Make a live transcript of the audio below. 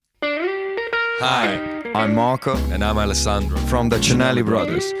Hi, I'm Marco. And I'm Alessandro. From the Cinelli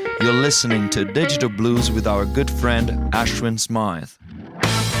Brothers. You're listening to Digital Blues with our good friend Ashwin Smythe.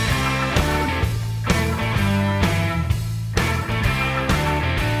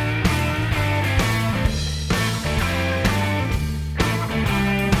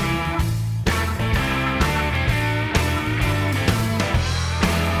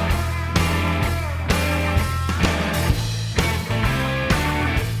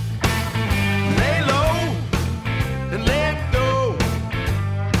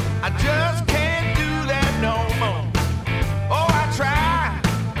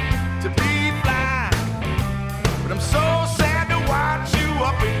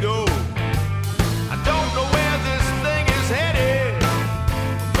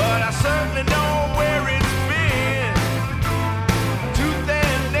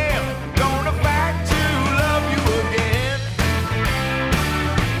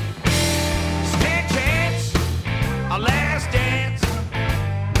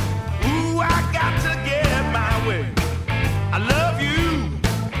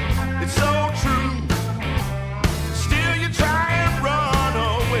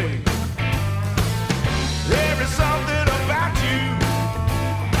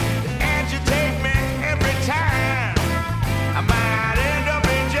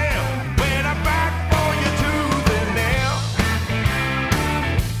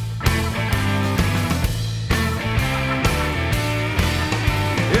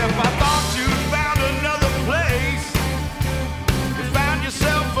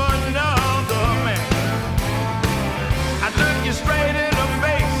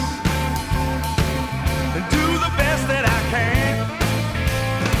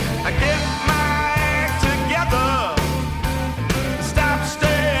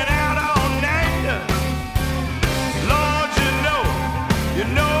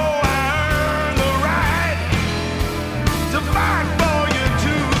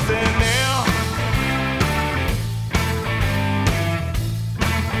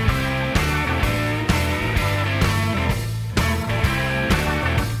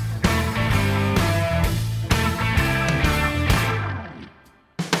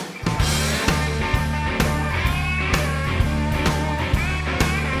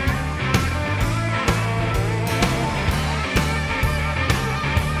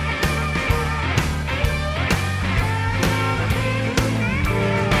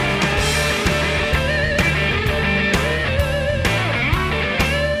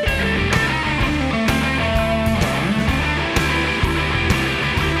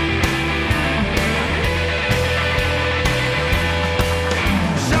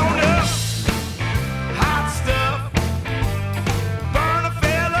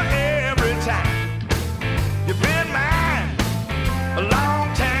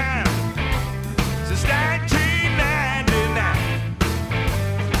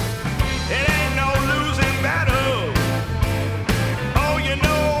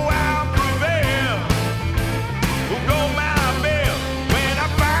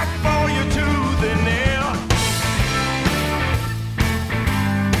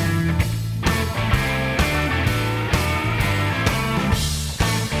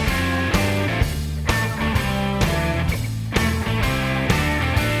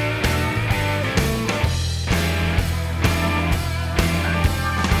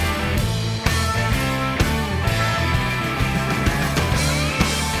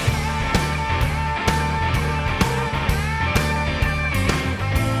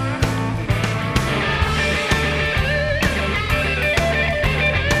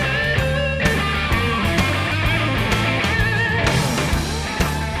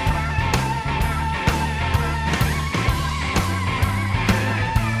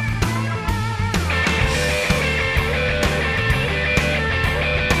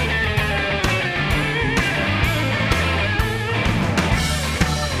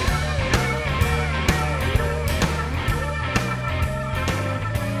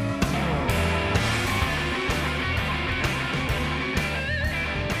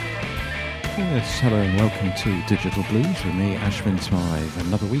 Yes, hello and welcome to Digital Blues with me, Ashwin Smythe.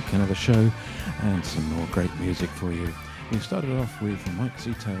 Another week, another show, and some more great music for you. We started off with Mike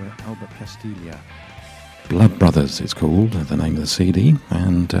Zito and Albert Castilla. Blood Brothers it's called, the name of the CD,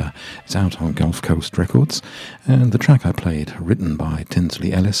 and it's out on Gulf Coast Records. And the track I played, written by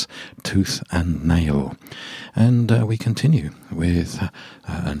Tinsley Ellis, Tooth and Nail. And we continue with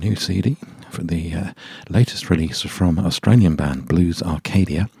a new CD for the latest release from Australian band Blues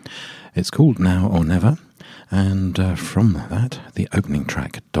Arcadia. It's called Now or Never, and from that, the opening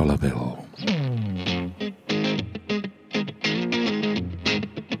track, Dollar Bill.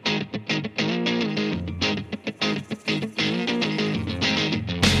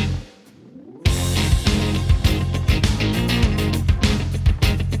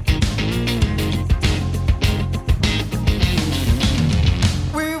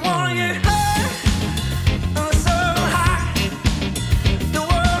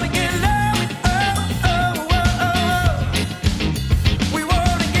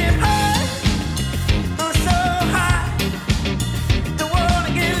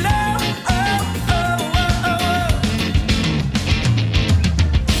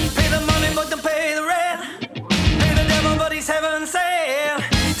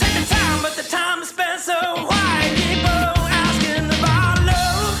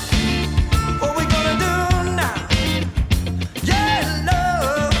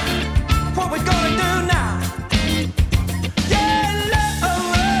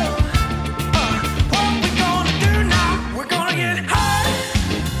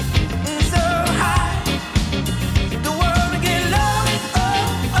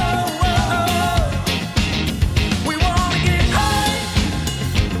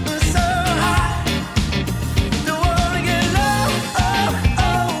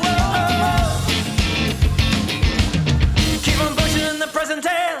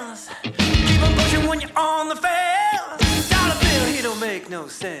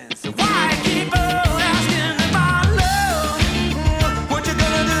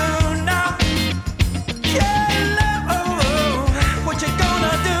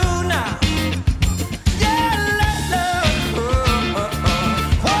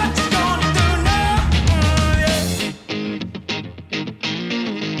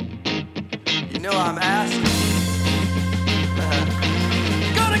 know I'm asking.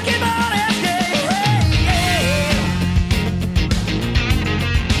 Gonna keep on asking.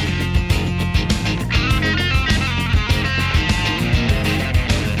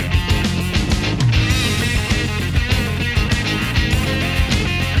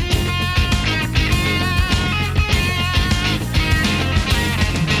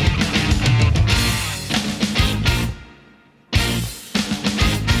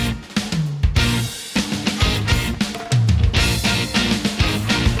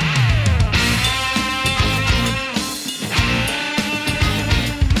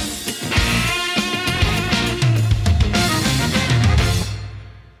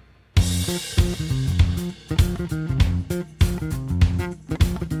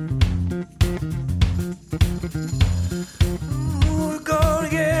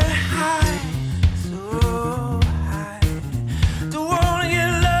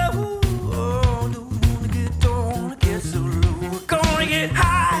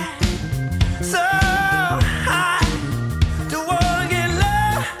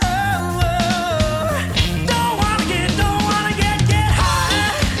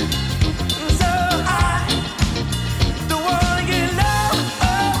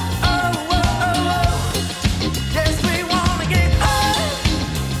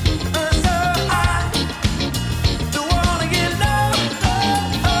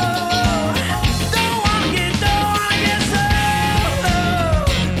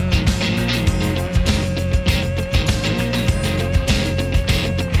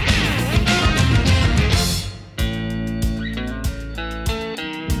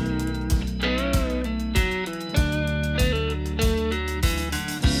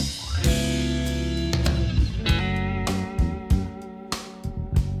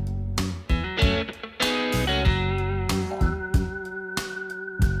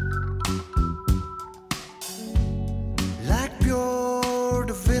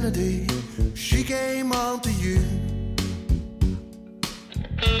 She came on to you,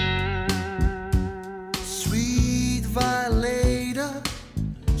 sweet violator,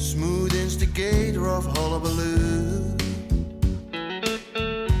 smooth instigator of hullabaloo.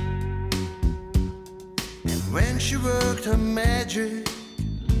 And when she worked her magic,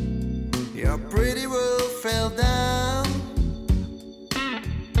 your pretty world fell down,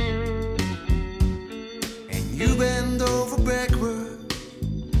 and you bent over backward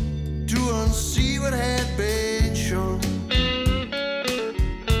to unsee what had been shown.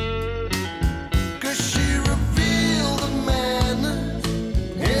 'Cause she revealed the madness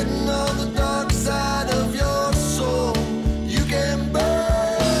hidden on the dark side of your soul. You can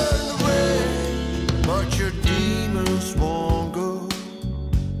burn away, but your demons won't go.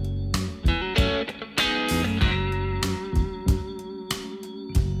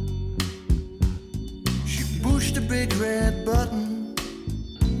 She pushed a big red button,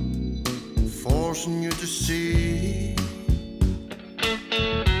 forcing you to see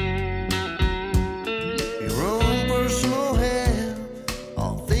your own personal hell,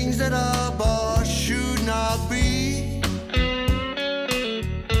 all things that are but should not be.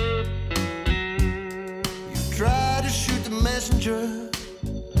 You try to shoot the messenger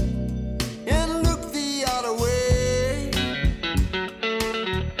and look the other way,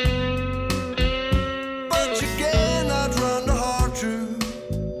 but you cannot run the hard truth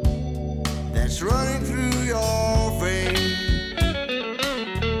that's running through your veins.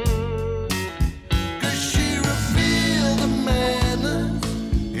 'Cause she revealed the madness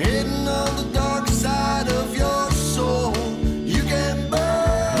hidden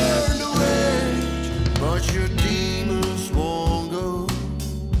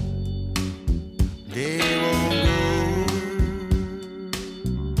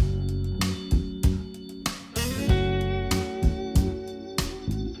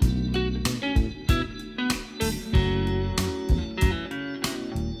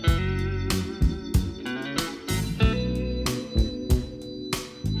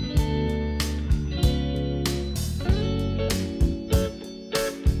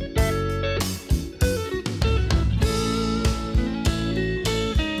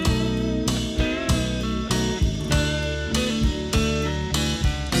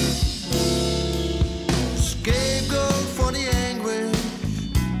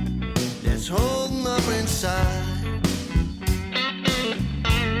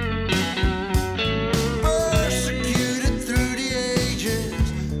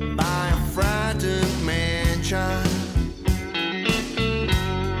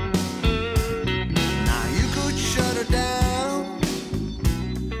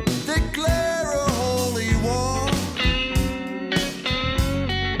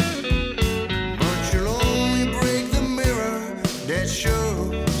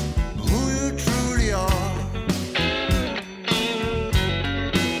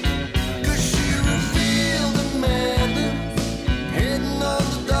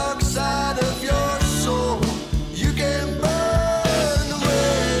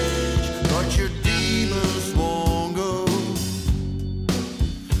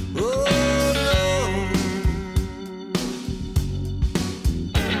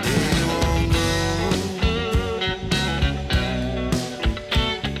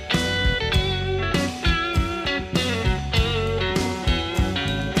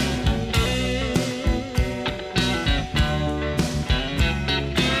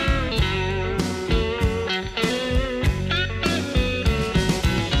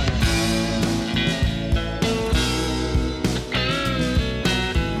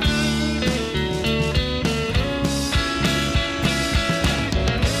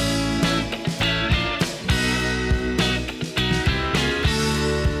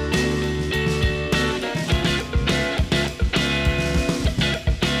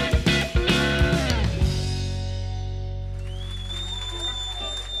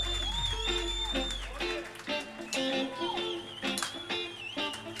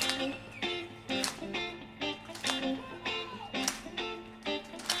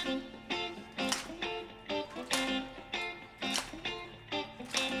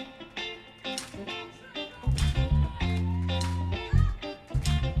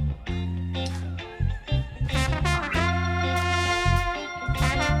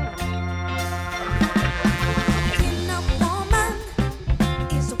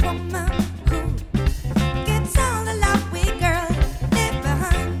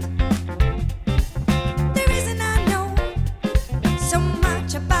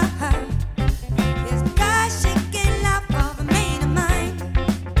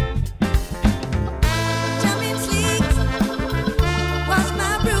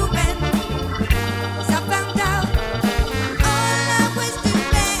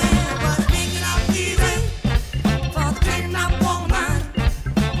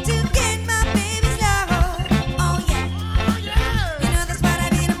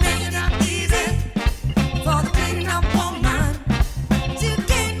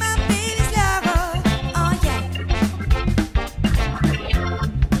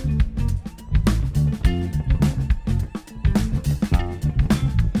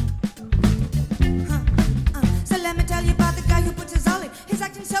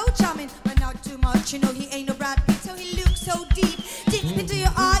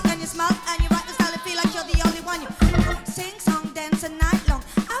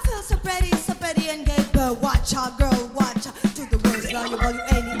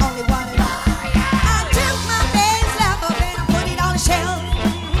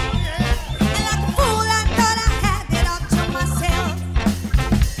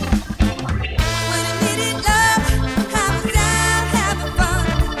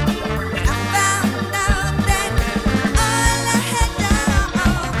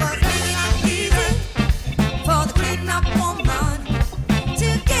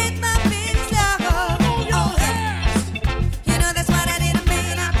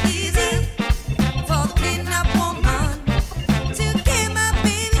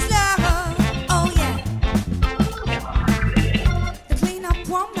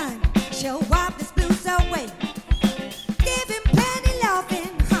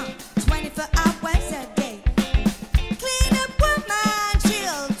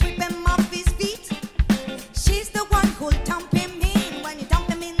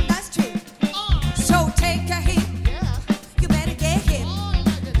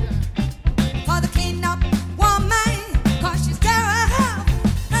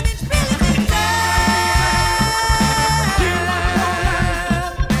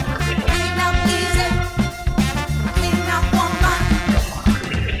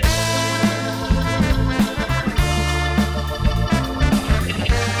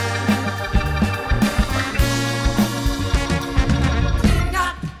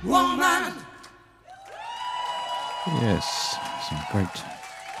Great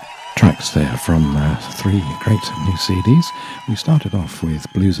tracks there from 3 great new CDs. We started off with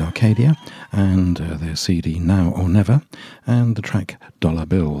Blues Arcadia and their CD Now or Never, and the track Dollar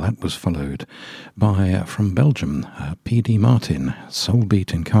Bill. That was followed by, from Belgium, P.D. Martin, Soul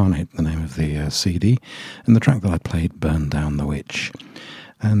Beat Incarnate, the name of the CD, and the track that I played, Burn Down the Witch.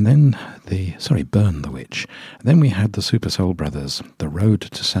 And then Burn the Witch. Then we had the Super Soul Brothers, The Road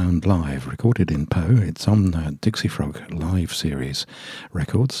to Sound Live, recorded in Poe. It's on Dixie Frog Live Series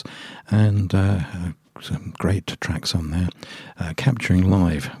Records, and some great tracks on there. Capturing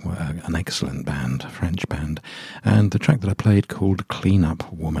Live, an excellent band, French band, and the track that I played called Clean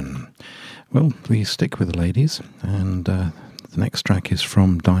Up Woman. Well, we stick with the ladies, and the next track is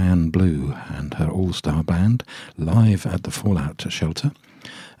from Diane Blue and her all-star band, live at the Fallout Shelter.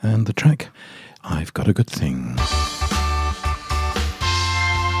 And the track, I've Got a Good Thing.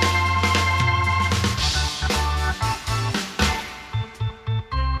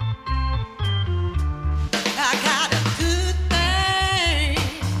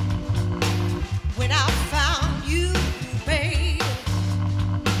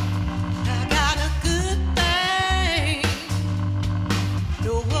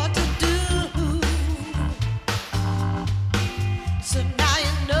 So now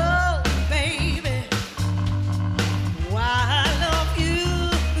you know, baby,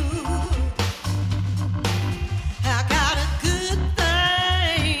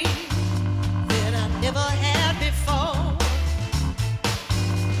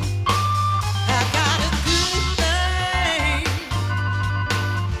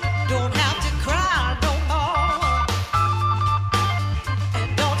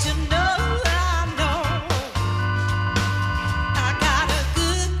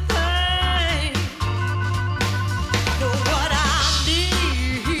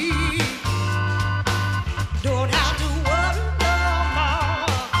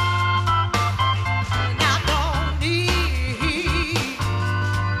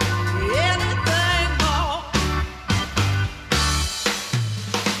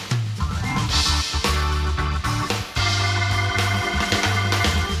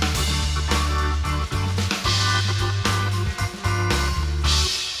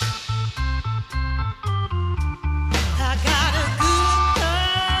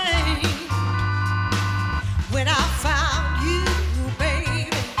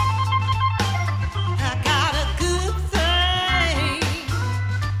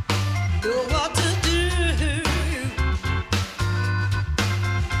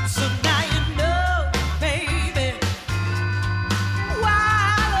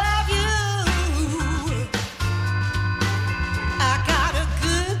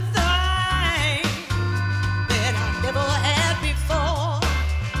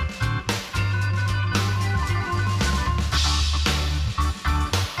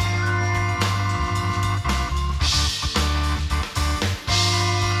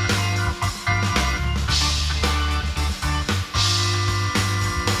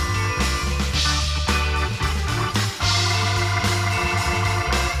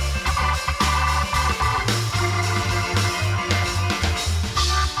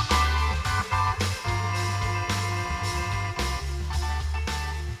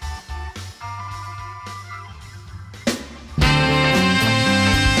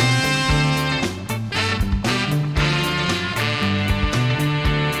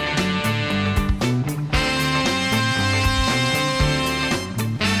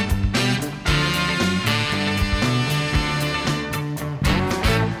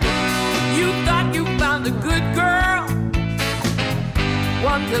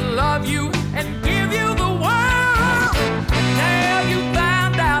 to love you and give you the world. Now you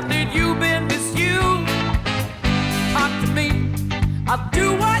found out that you've been misused. Talk to me, I'll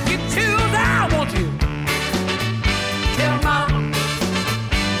do what you choose. I want you. Tell mama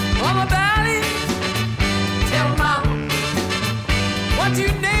all about it. Tell mama what you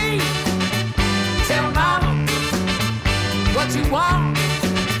need. Tell mama what you want.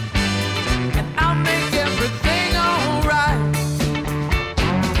 And I'll make everything alright.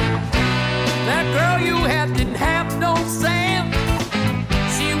 That girl you had didn't have no sense.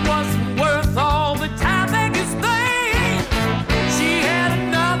 She wasn't worth all the time that you spent. She had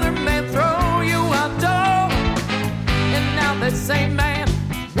enough.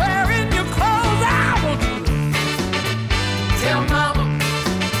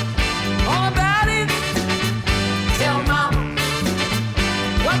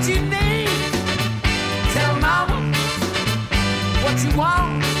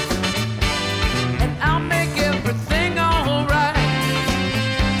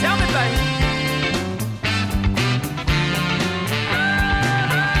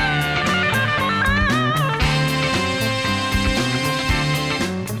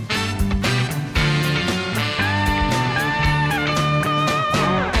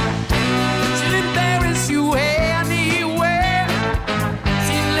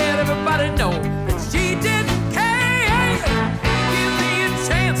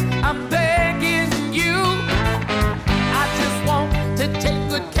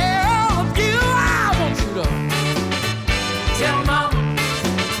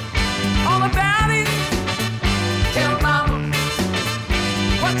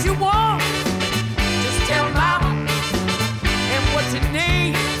 what you want, just tell mama. And what you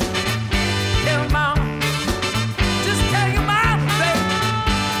need, tell mama. Just tell your mama, baby.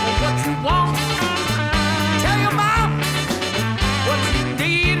 And what you want, tell your mama. What you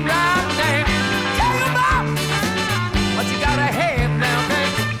need right now, tell your mama. What you gotta have now,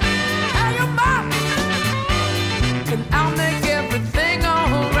 baby, tell your mama. And I'll make everything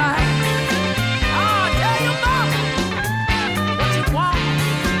alright. Oh, tell your mama what you want.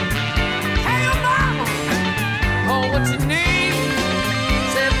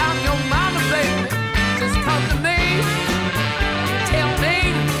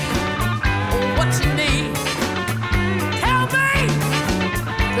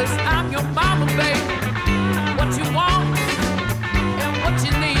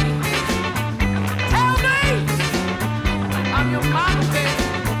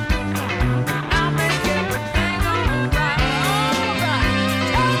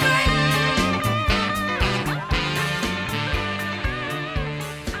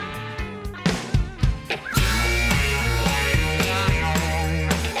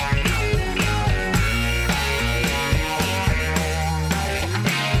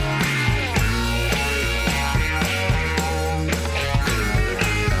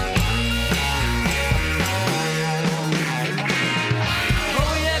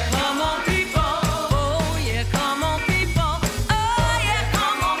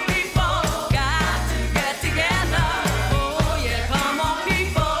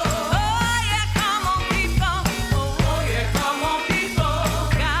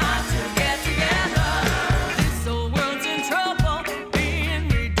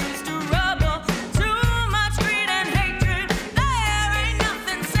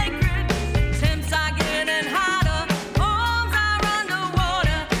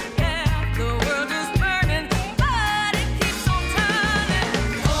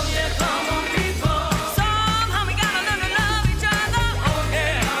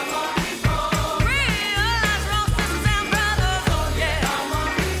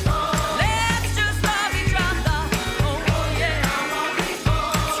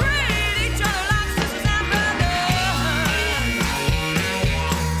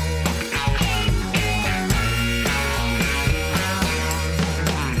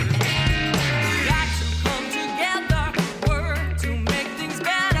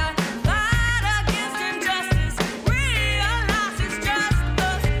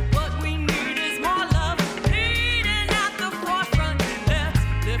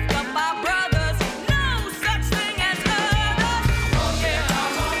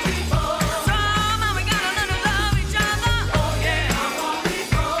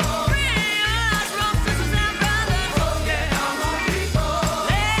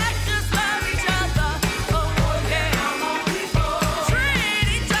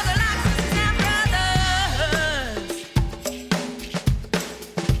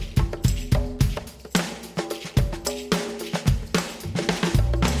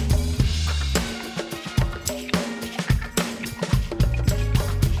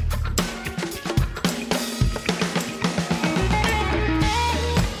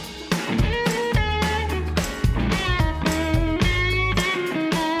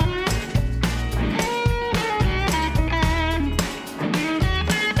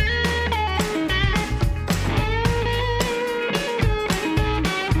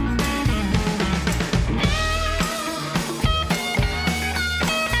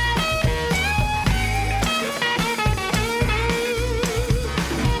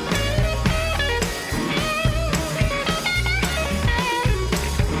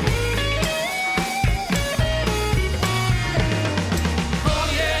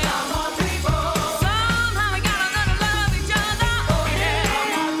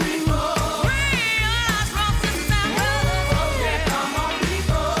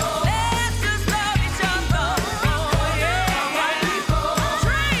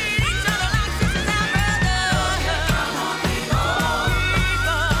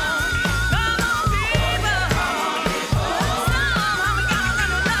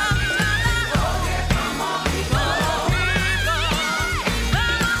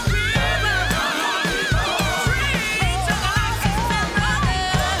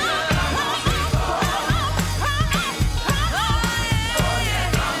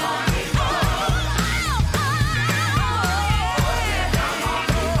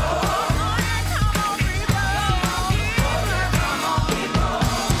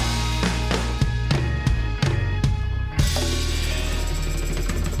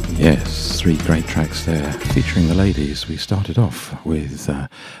 three great tracks there featuring the ladies. We started off with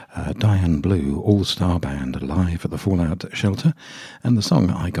Diane Blue, All-Star Band, live at the Fallout Shelter, and the song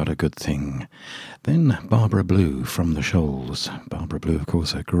I Got a Good Thing. Then Barbara Blue from the Shoals. Barbara Blue, of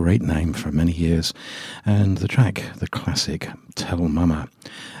course, a great name for many years, and the track, the classic Tell Mama.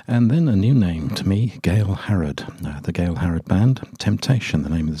 And then a new name to me, Gail Harrod, the Gail Harrod Band, Temptation, the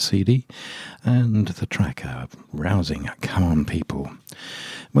name of the CD, and the track, rousing Come On People.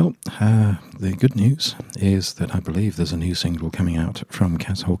 Well, the good news is that I believe there's a new single coming out from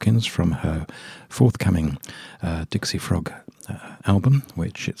Kaz Hawkins from her forthcoming Dixie Frog album,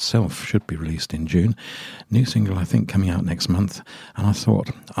 which itself should be released in June. New single, I think, coming out next month. And I thought,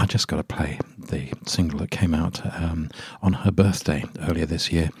 I just got to play the single that came out on her birthday earlier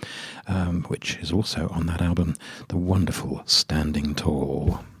this year, which is also on that album, the wonderful Standing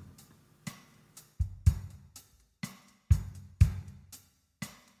Tall.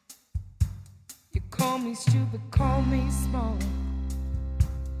 Call me stupid, call me small.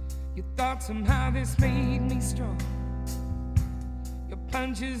 You thought somehow this made me strong. Your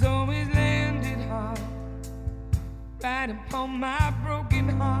punches always landed hard, right upon my broken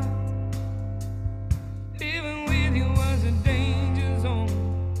heart. Living with you was a danger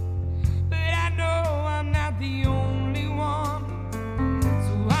zone, but I know I'm not the only one.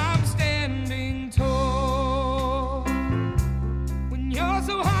 So I'm standing tall. When you're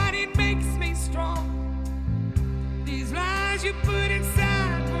so hard, it makes me strong. These lies you put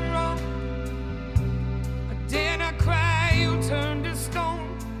inside were wrong. I dare not cry, you turn to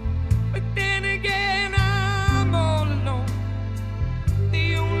stone. But then again, I'm all alone.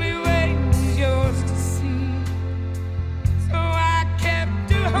 The only way was yours to see. So I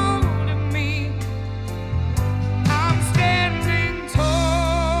kept a hold of me. I'm standing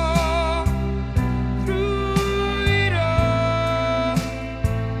tall through it all.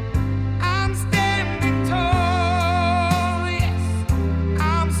 I'm standing tall, yes,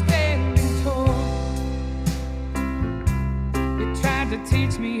 I'm standing tall. You tried to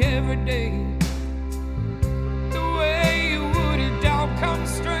teach me every day the way you would a dog come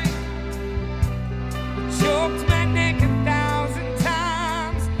straight. You choked my neck 1,000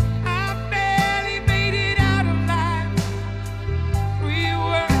 times. I barely made it out alive. 3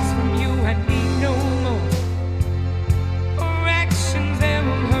 words from you, I need no more. Or actions that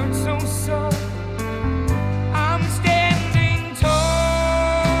will hurt so. I'm standing tall.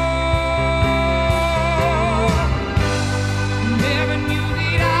 Never knew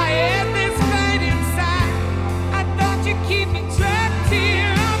that I had this fight inside. I thought you'd keep me trapped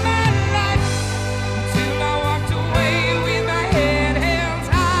here all my life, until I walked away with my head held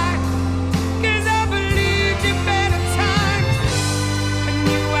high. 'Cause I believed in better times. I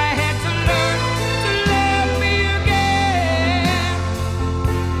knew I had to learn to love me again.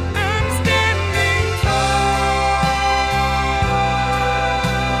 I'm standing tall.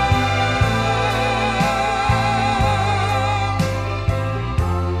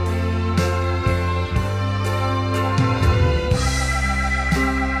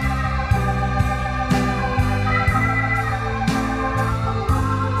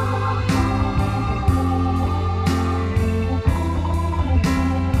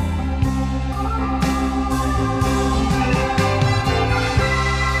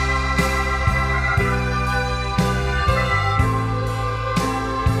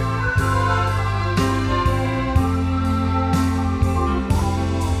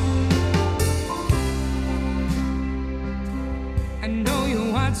 I know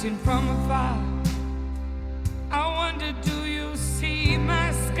you're watching from afar. I wonder, do you see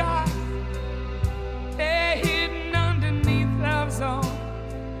my scars? They're hidden underneath love's song.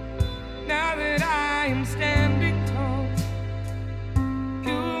 Now that I am standing tall,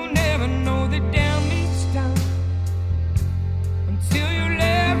 you'll never know the damage done until you're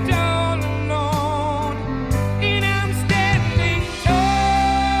left all alone. And I'm standing tall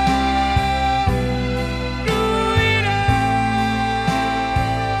through it all.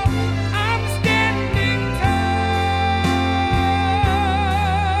 I'm standing tall.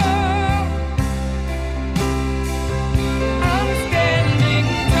 I'm standing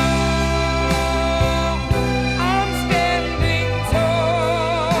tall. I'm standing tall.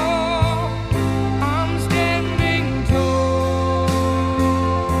 I'm standing tall.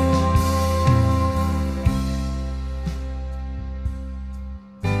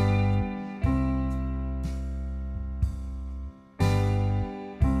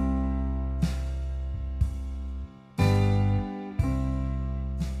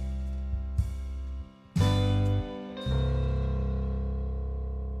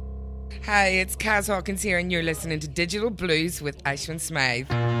 Hi, it's Kaz Hawkins here, and you're listening to Digital Blues with Ashwin Smythe.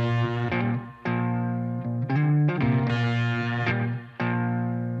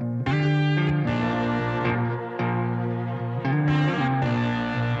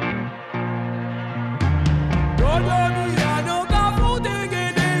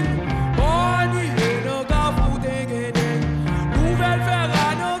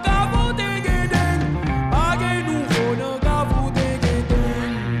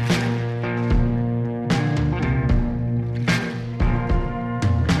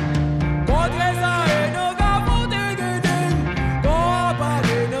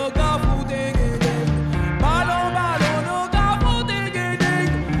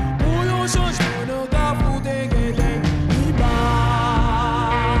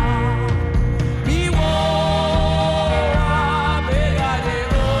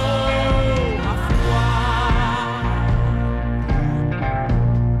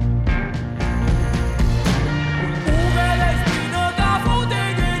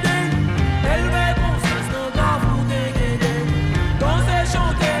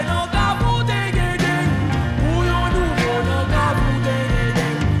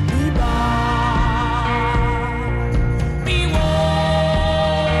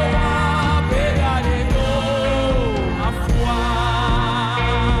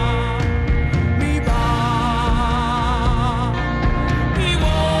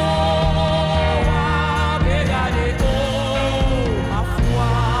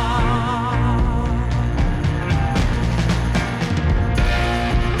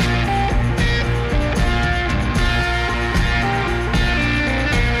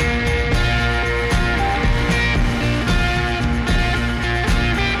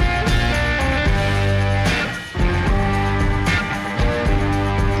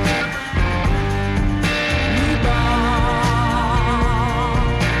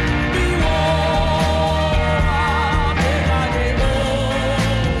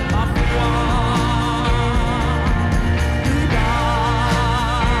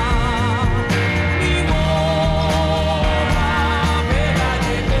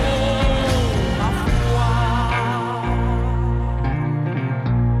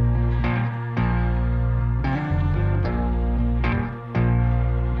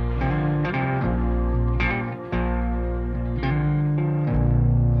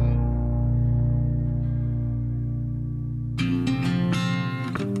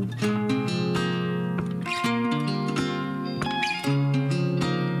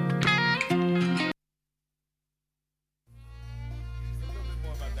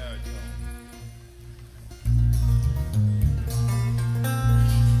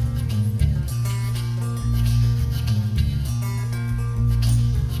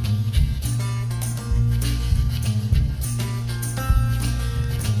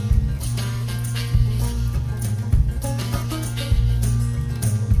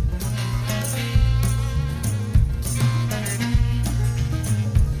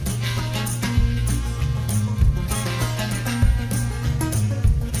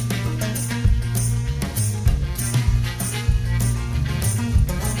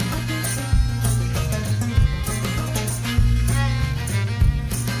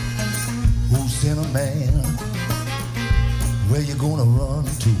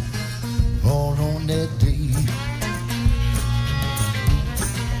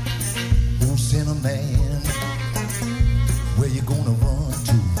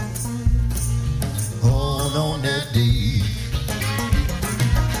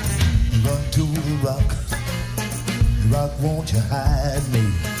 Rock, won't you hide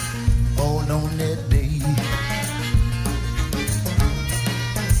me all on that day?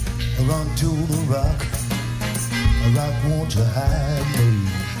 Run to the rock, rock, won't you hide me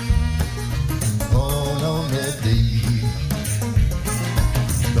all on that day?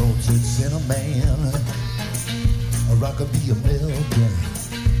 Lord, said, send a man, a rock could be a melting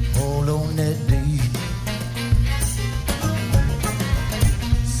all on that day.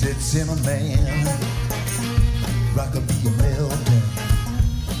 Said, send a man, rock could be a melting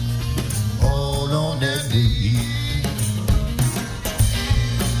all on that day.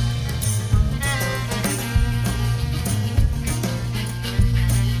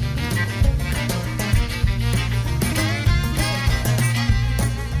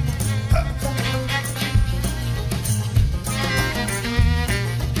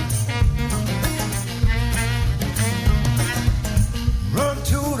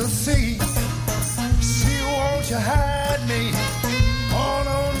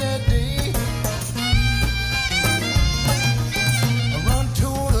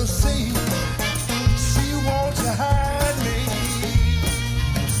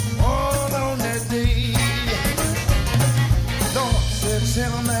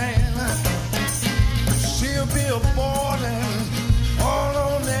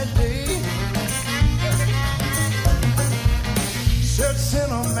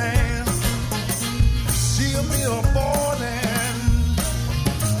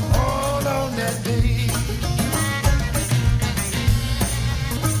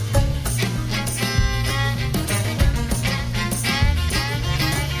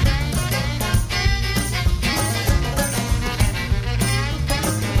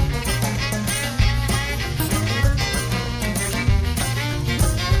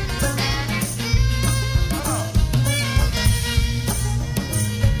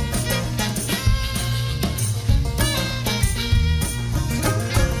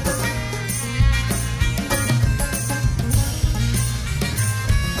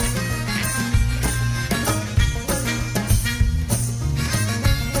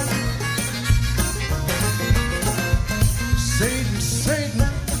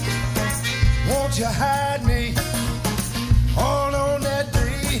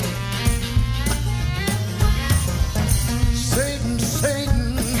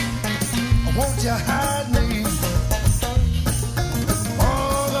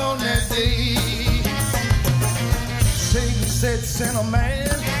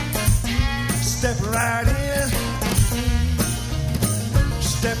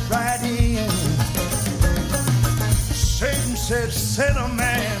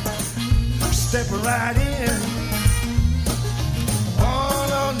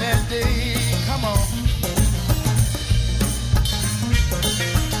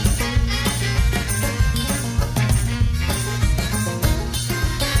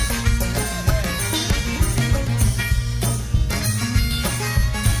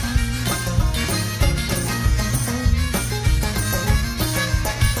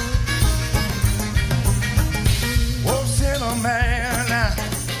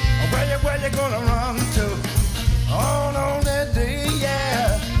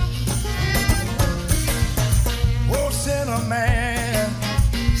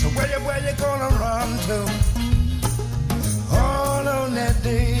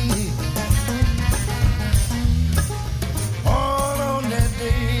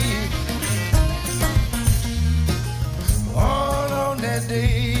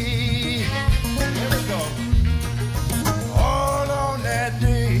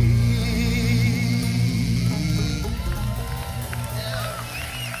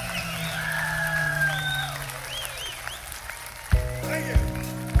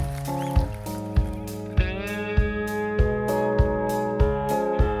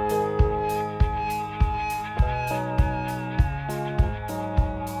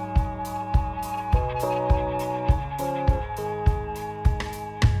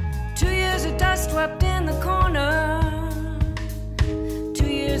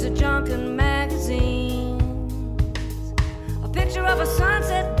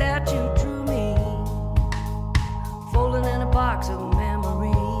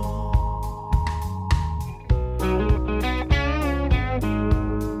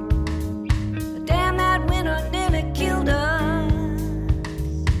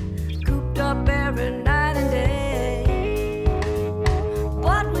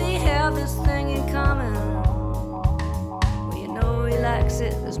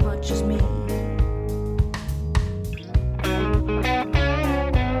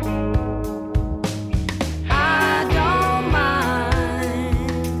 I don't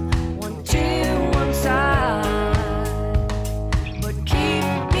mind one, two, one side.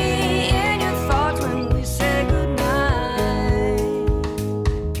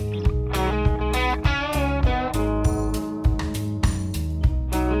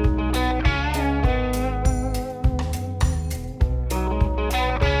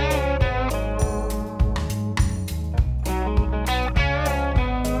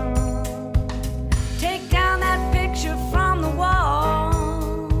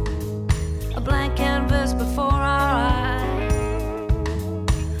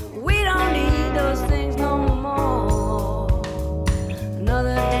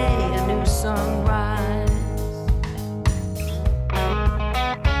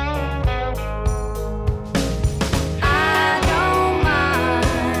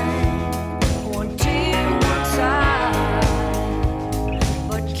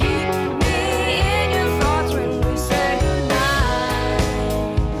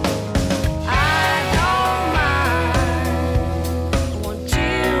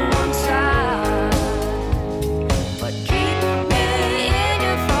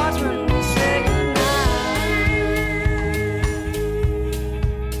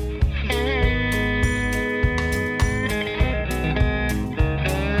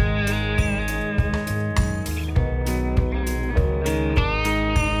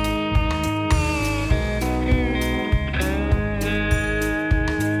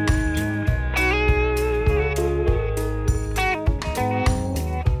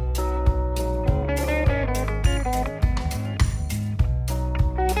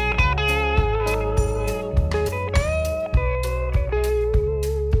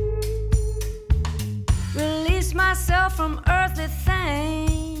 myself from earthly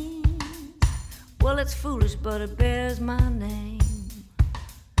things. Well, it's foolish, but it bears my name.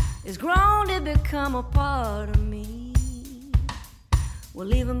 It's grown to become a part of me. We'll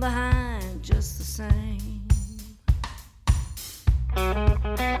leave him behind just the same. I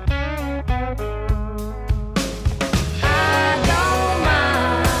don't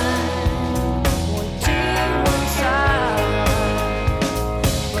mind one tear, one sigh,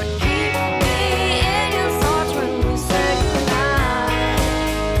 but keep me in your thoughts when we say goodnight.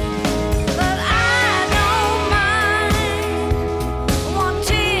 But I don't mind one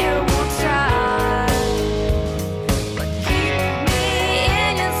tear, one sigh, but keep me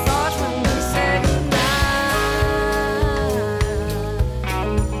in your thoughts when we say goodnight.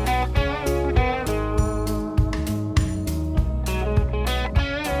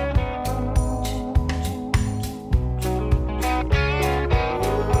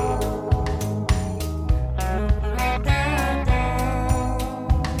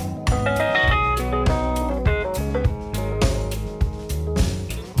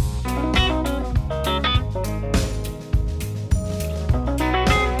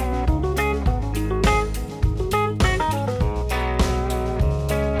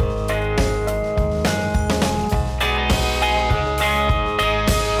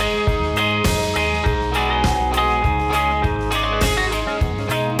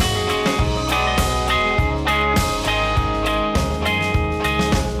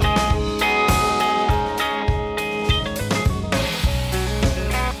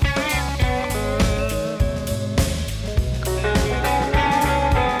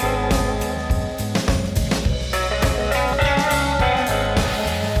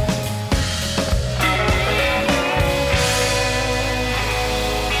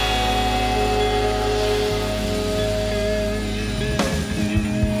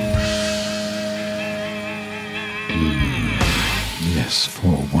 Yes,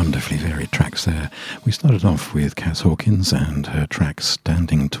 four wonderfully varied tracks there. We started off with Cass Hawkins and her track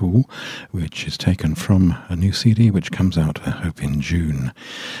Standing Tall, which is taken from a new CD which comes out, I hope, in June.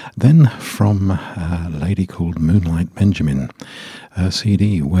 Then from a lady called Moonlight Benjamin, her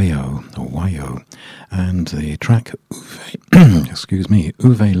CD Wayo, or Wayo, and the track excuse me,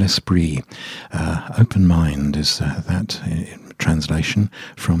 Ouvrez l'esprit, open mind is that translation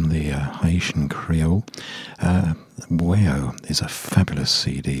from the Haitian Creole. Wayo is a fabulous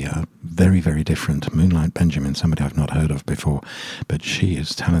CD, very, very different. Moonlight Benjamin, somebody I've not heard of before, but she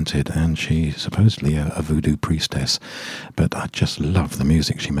is talented and she's supposedly a voodoo priestess. But I just love the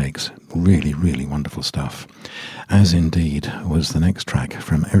music she makes. Really, really wonderful stuff. As indeed was the next track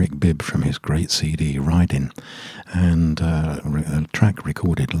from Eric Bibb from his great CD Riding, and a track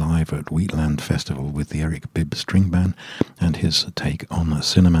recorded live at Wheatland Festival with the Eric Bibb String Band and his take on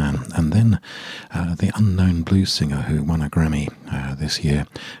Cinnamon. And then the unknown blues singer who won a Grammy this year,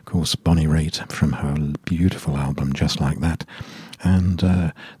 of course, Bonnie Raitt, from her beautiful album Just Like That. And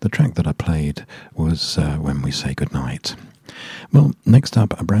the track that I played was When We Say Goodnight. Well, next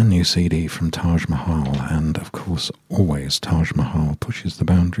up, a brand new CD from Taj Mahal, and of course, always Taj Mahal pushes the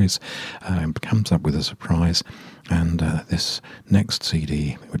boundaries, comes up with a surprise, and this next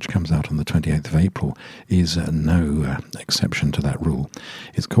CD, which comes out on the 28th of April, is no exception to that rule.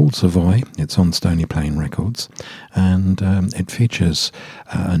 It's called Savoy, it's on Stony Plain Records, and it features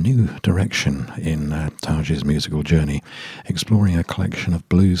a new direction in Taj's musical journey, exploring a collection of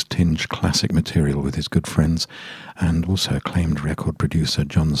blues-tinged classic material with his good friends, and also acclaimed record producer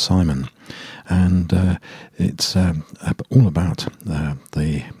John Simon. And it's all about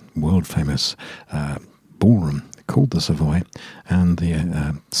the world-famous ballroom called the Savoy, and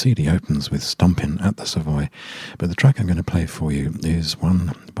the CD opens with Stompin' at the Savoy. But the track I'm going to play for you is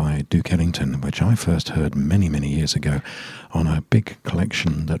one by Duke Ellington, which I first heard many, many years ago on a big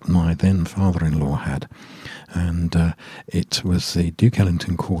collection that my then father-in-law had. And it was the Duke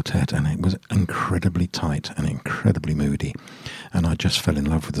Ellington Quartet, and it was incredibly tight and incredibly moody. And I just fell in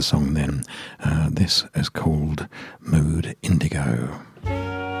love with the song then. This is called Mood Indigo.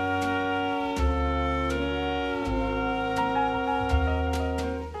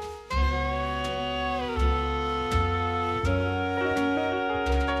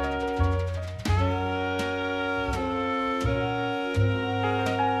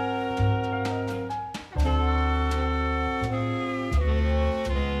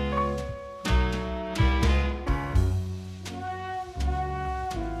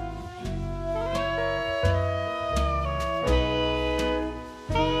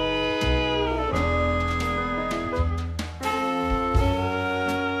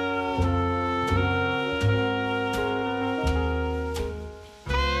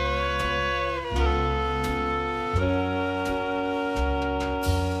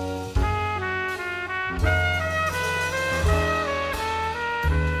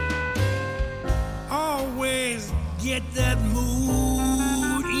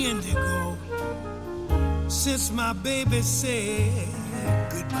 since my baby said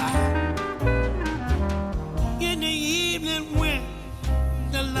goodbye. In the evening when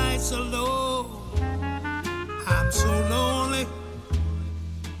the lights are low, I'm so lonely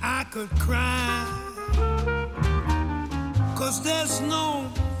I could cry. 'Cause there's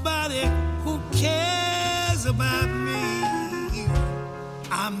nobody who cares about me.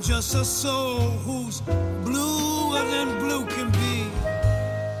 I'm just a soul who's bluer than blue can be.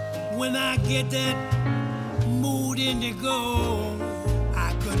 When I get that mood indigo,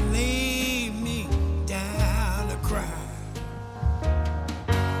 I could lay me down to cry.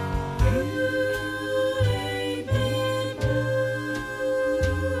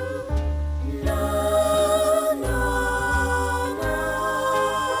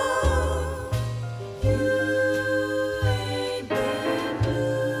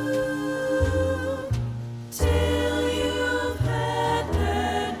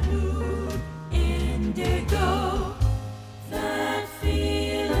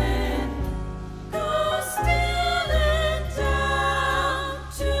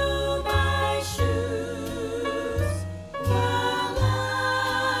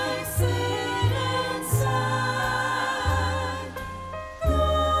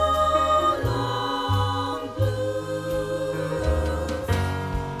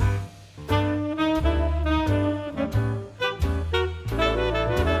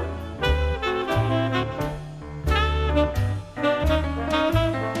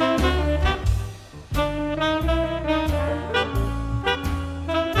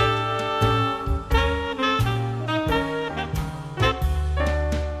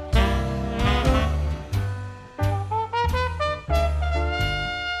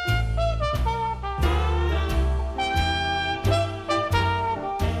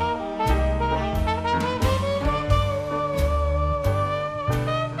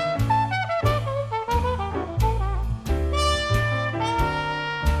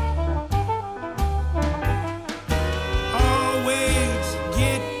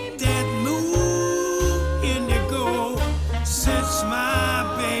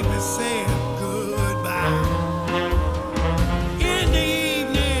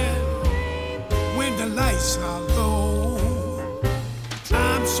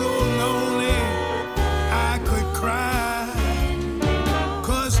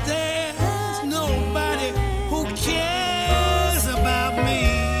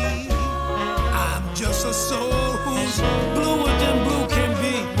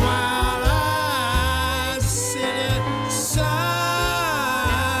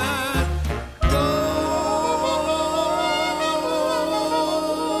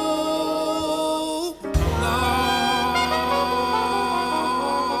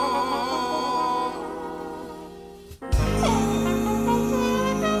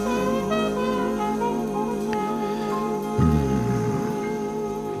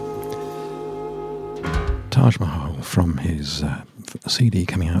 Taj Mahal from his CD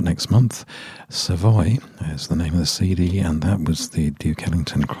coming out next month. Savoy is the name of the CD, and that was the Duke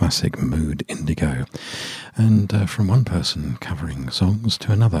Ellington classic Mood Indigo. And from one person covering songs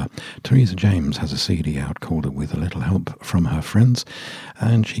to another, Teresa James has a CD out called With a Little Help from Her Friends,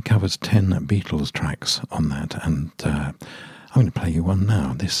 and she covers 10 Beatles tracks on that. And I'm going to play you one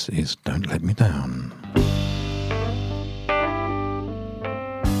now. This is Don't Let Me Down.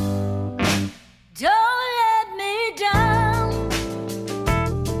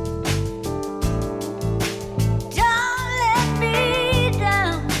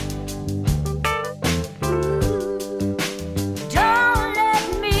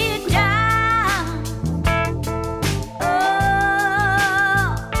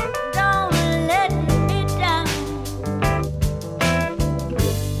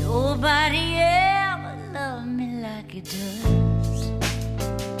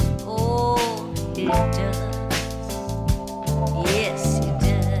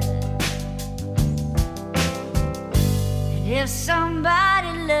 If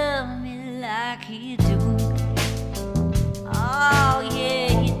somebody loved me like you do, oh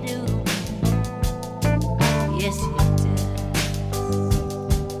yeah, you do. Yes, you do.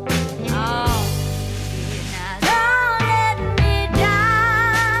 Oh, yeah, now don't let me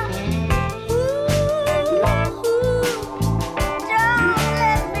down. Ooh, don't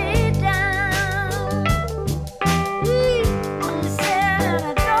let me down. I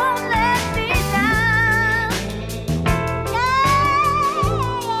said, don't let me down. Yeah,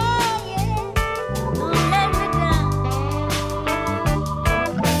 yeah, yeah.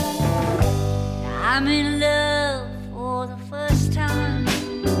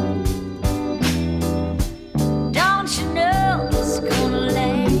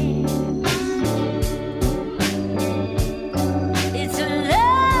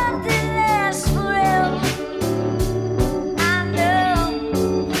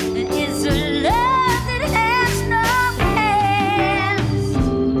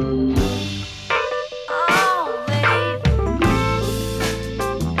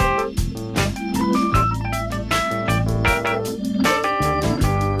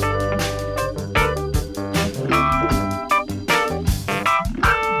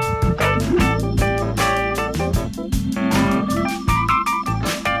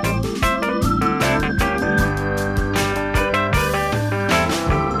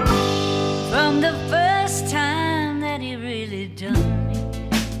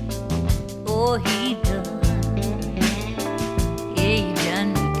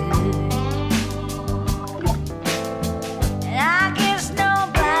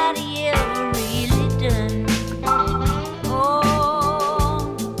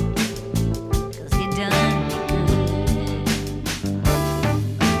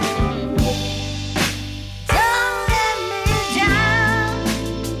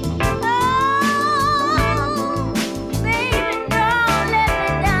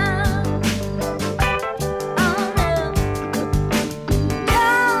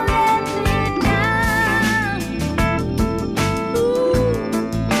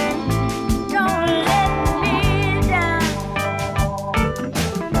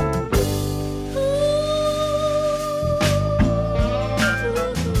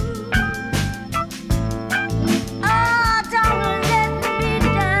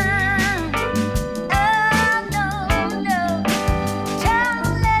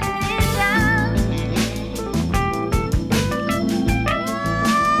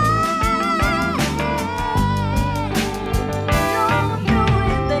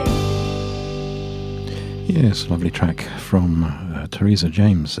 lovely track from Teresa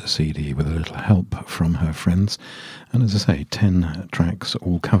James' CD with a little help from her friends. And as I say, 10 tracks,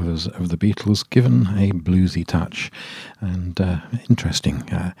 all covers of the Beatles, given a bluesy touch. And interesting.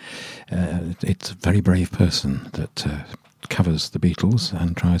 It's a very brave person that covers the Beatles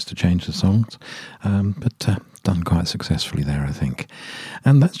and tries to change the songs. But done quite successfully there, I think.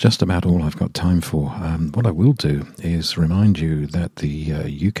 And that's just about all I've got time for. What I will do is remind you that the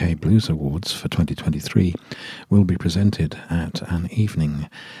UK Blues Awards for 2023 will be presented at an evening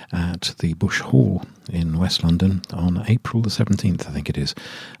at the Bush Hall in West London on April the 17th, I think it is.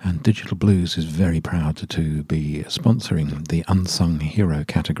 And Digital Blues is very proud to be sponsoring the Unsung Hero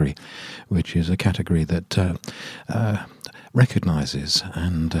category, which is a category that recognises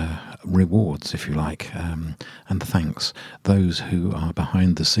and rewards, if you like, and thanks those who are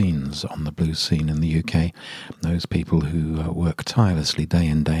behind the scenes on the blues scene in the UK, those people who work tirelessly day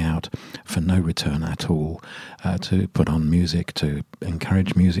in, day out for no return at all, to put on music, to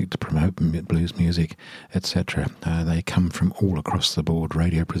encourage music, to promote blues music, etc. They come from all across the board,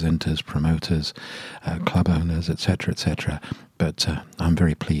 radio presenters, promoters, club owners, etc., etc. But I'm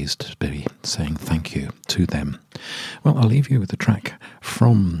very pleased to be saying thank you to them. Well, I'll leave you with a track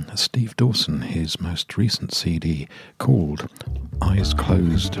from Steve Dawson, his most recent CD called Eyes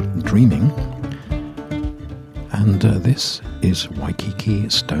Closed Dreaming. And this is Waikiki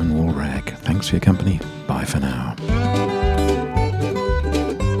Stonewall Rag. Thanks for your company. Bye for now.